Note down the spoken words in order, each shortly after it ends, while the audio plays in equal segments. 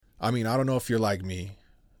I mean, I don't know if you're like me,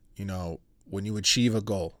 when you achieve a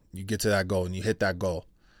goal, you get to that goal and you hit that goal,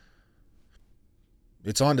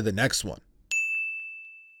 it's on to the next one.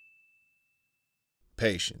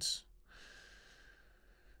 Patience.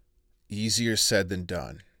 Easier said than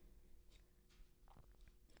done.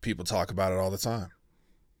 People talk about it all the time.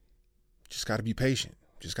 Just got to be patient.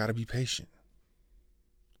 Just got to be patient.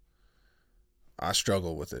 I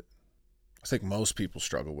struggle with it. I think most people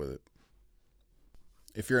struggle with it.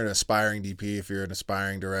 If you're an aspiring DP, if you're an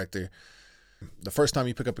aspiring director, the first time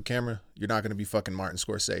you pick up a camera, you're not going to be fucking Martin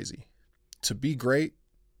Scorsese. To be great,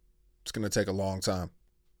 it's going to take a long time.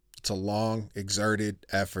 It's a long, exerted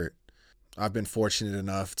effort. I've been fortunate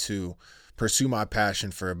enough to pursue my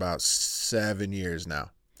passion for about 7 years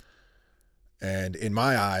now. And in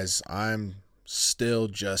my eyes, I'm still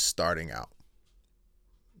just starting out.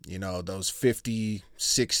 Those 50,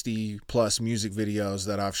 60 plus music videos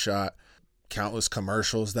that I've shot, countless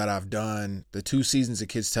commercials that I've done, the 2 seasons of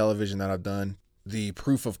kids television that I've done, the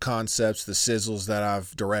proof of concepts, the sizzles that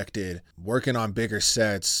I've directed, working on bigger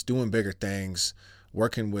sets, doing bigger things,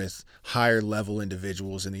 working with higher level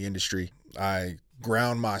individuals in the industry. I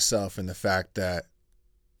ground myself in the fact that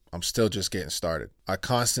I'm still just getting started. I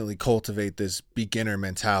constantly cultivate this beginner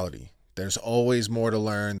mentality. There's always more to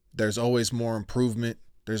learn. There's always more improvement.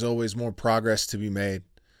 There's always more progress to be made.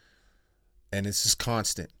 And it's just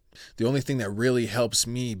constant. The only thing that really helps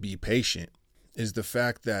me be patient is the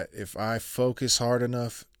fact that if I focus hard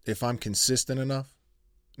enough, if I'm consistent enough,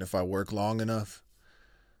 and if I work long enough,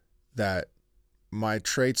 that my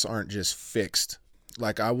traits aren't just fixed.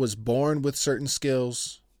 Like, I was born with certain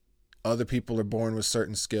skills. Other people are born with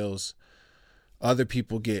certain skills. Other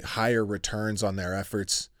people get higher returns on their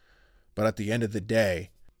efforts. But at the end of the day,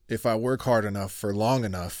 if I work hard enough for long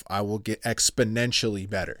enough, I will get exponentially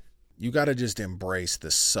better. You got to just embrace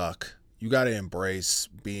the suck. You got to embrace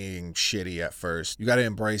being shitty at first. You got to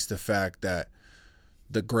embrace the fact that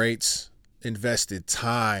the greats invested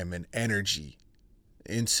time and energy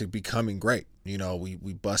into becoming great.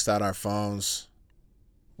 We bust out our phones.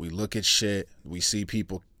 We look at shit. We see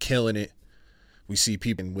people killing it. We see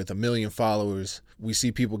people with 1 million followers. We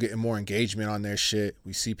see people getting more engagement on their shit.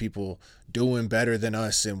 We see people doing better than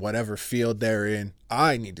us in whatever field they're in.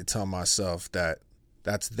 I need to tell myself that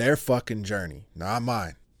that's their fucking journey, not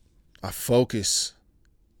mine. I focus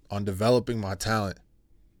on developing my talent,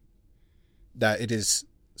 that it is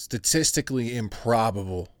statistically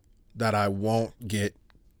improbable that I won't get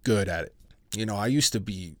good at it. I used to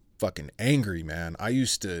be fucking angry, man. I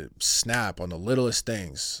used to snap on the littlest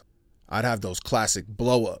things. I'd have those classic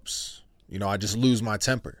blow-ups. I just lose my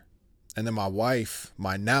temper. And then my wife,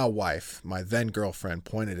 my now wife, my then girlfriend,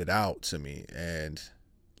 pointed it out to me. And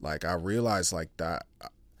I realized that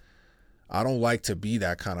I don't like to be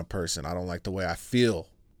that kind of person. I don't like the way I feel.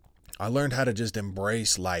 I learned how to just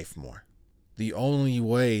embrace life more. The only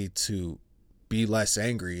way to be less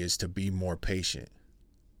angry is to be more patient.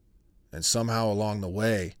 And somehow along the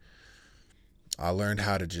way, I learned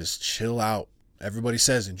how to just chill out. Everybody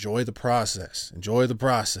says, enjoy the process. Enjoy the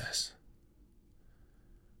process.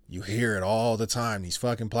 You hear it all the time, these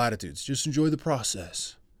fucking platitudes. Just enjoy the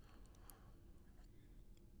process.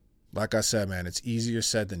 Like I said, man, it's easier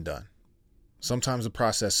said than done. Sometimes the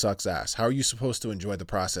process sucks ass. How are you supposed to enjoy the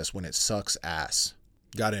process when it sucks ass?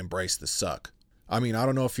 You got to embrace the suck. I mean, I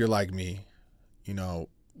don't know if you're like me.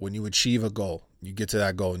 When you achieve a goal, you get to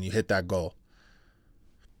that goal and you hit that goal,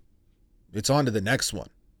 it's on to the next one.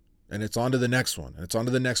 And it's on to the next one. And it's on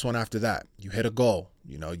to the next one after that. You hit a goal.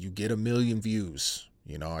 You get 1 million views.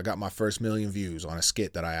 I got my first 1 million views on a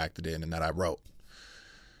skit that I acted in and that I wrote.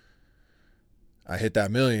 I hit that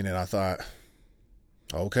 1 million and I thought,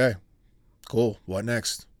 okay, cool. What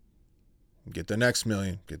next? Get the next 1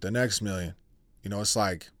 million. Get the next 1 million. It's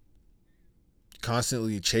like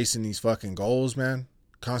constantly chasing these fucking goals, man.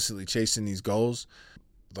 Constantly chasing these goals.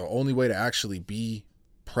 The only way to actually be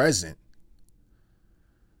present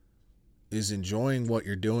is enjoying what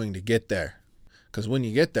you're doing to get there. Because when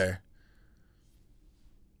you get there,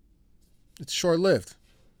 it's short-lived.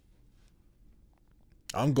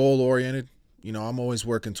 I'm goal-oriented. I'm always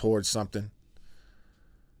working towards something.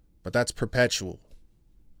 But that's perpetual.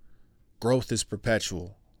 Growth is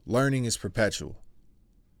perpetual. Learning is perpetual.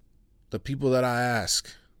 The people that I ask,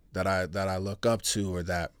 that I look up to, or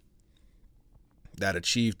that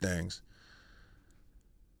achieve things,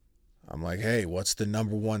 I'm like, hey, what's the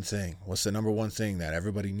number one thing? What's the number one thing that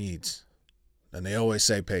everybody needs? And they always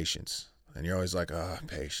say patience. And you're always like,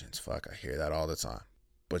 patience. Fuck, I hear that all the time.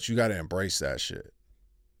 But you got to embrace that shit.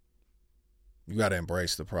 You got to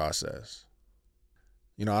embrace the process.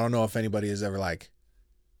 I don't know if anybody has ever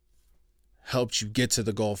helped you get to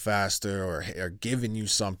the goal faster, or given you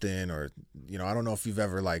something, or, you know, I don't know if you've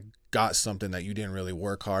ever like got something that you didn't really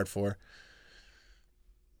work hard for.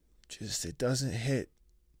 Just, it doesn't hit.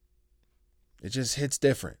 It just hits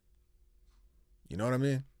different. You know what I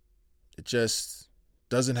mean? It just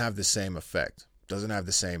doesn't have the same effect. Doesn't have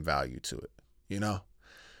the same value to it. You know?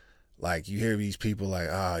 Like, you hear these people like,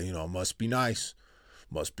 you know, must be nice.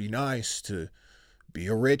 Must be nice to be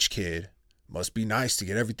a rich kid. Must be nice to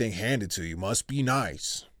get everything handed to you. Must be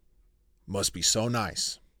nice. Must be so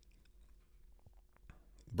nice.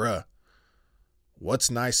 Bruh,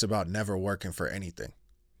 what's nice about never working for anything?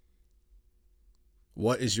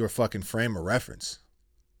 What is your fucking frame of reference?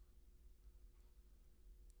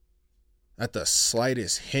 At the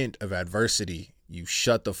slightest hint of adversity, you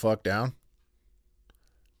shut the fuck down?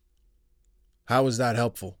 How is that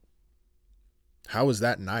helpful? How is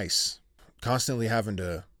that nice? Constantly having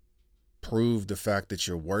to prove the fact that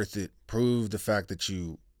you're worth it, prove the fact that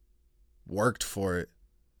you worked for it,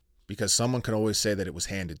 because someone could always say that it was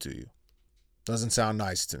handed to you. Doesn't sound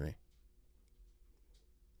nice to me.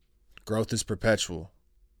 Growth is perpetual.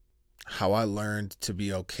 How I learned to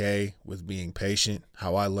be okay with being patient,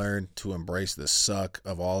 how I learned to embrace the suck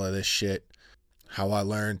of all of this shit, how I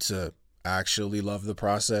learned to actually love the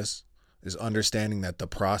process is understanding that the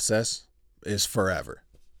process is forever.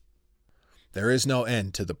 There is no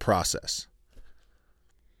end to the process.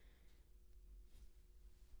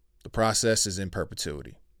 The process is in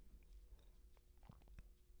perpetuity.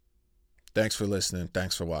 Thanks for listening.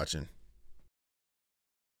 Thanks for watching.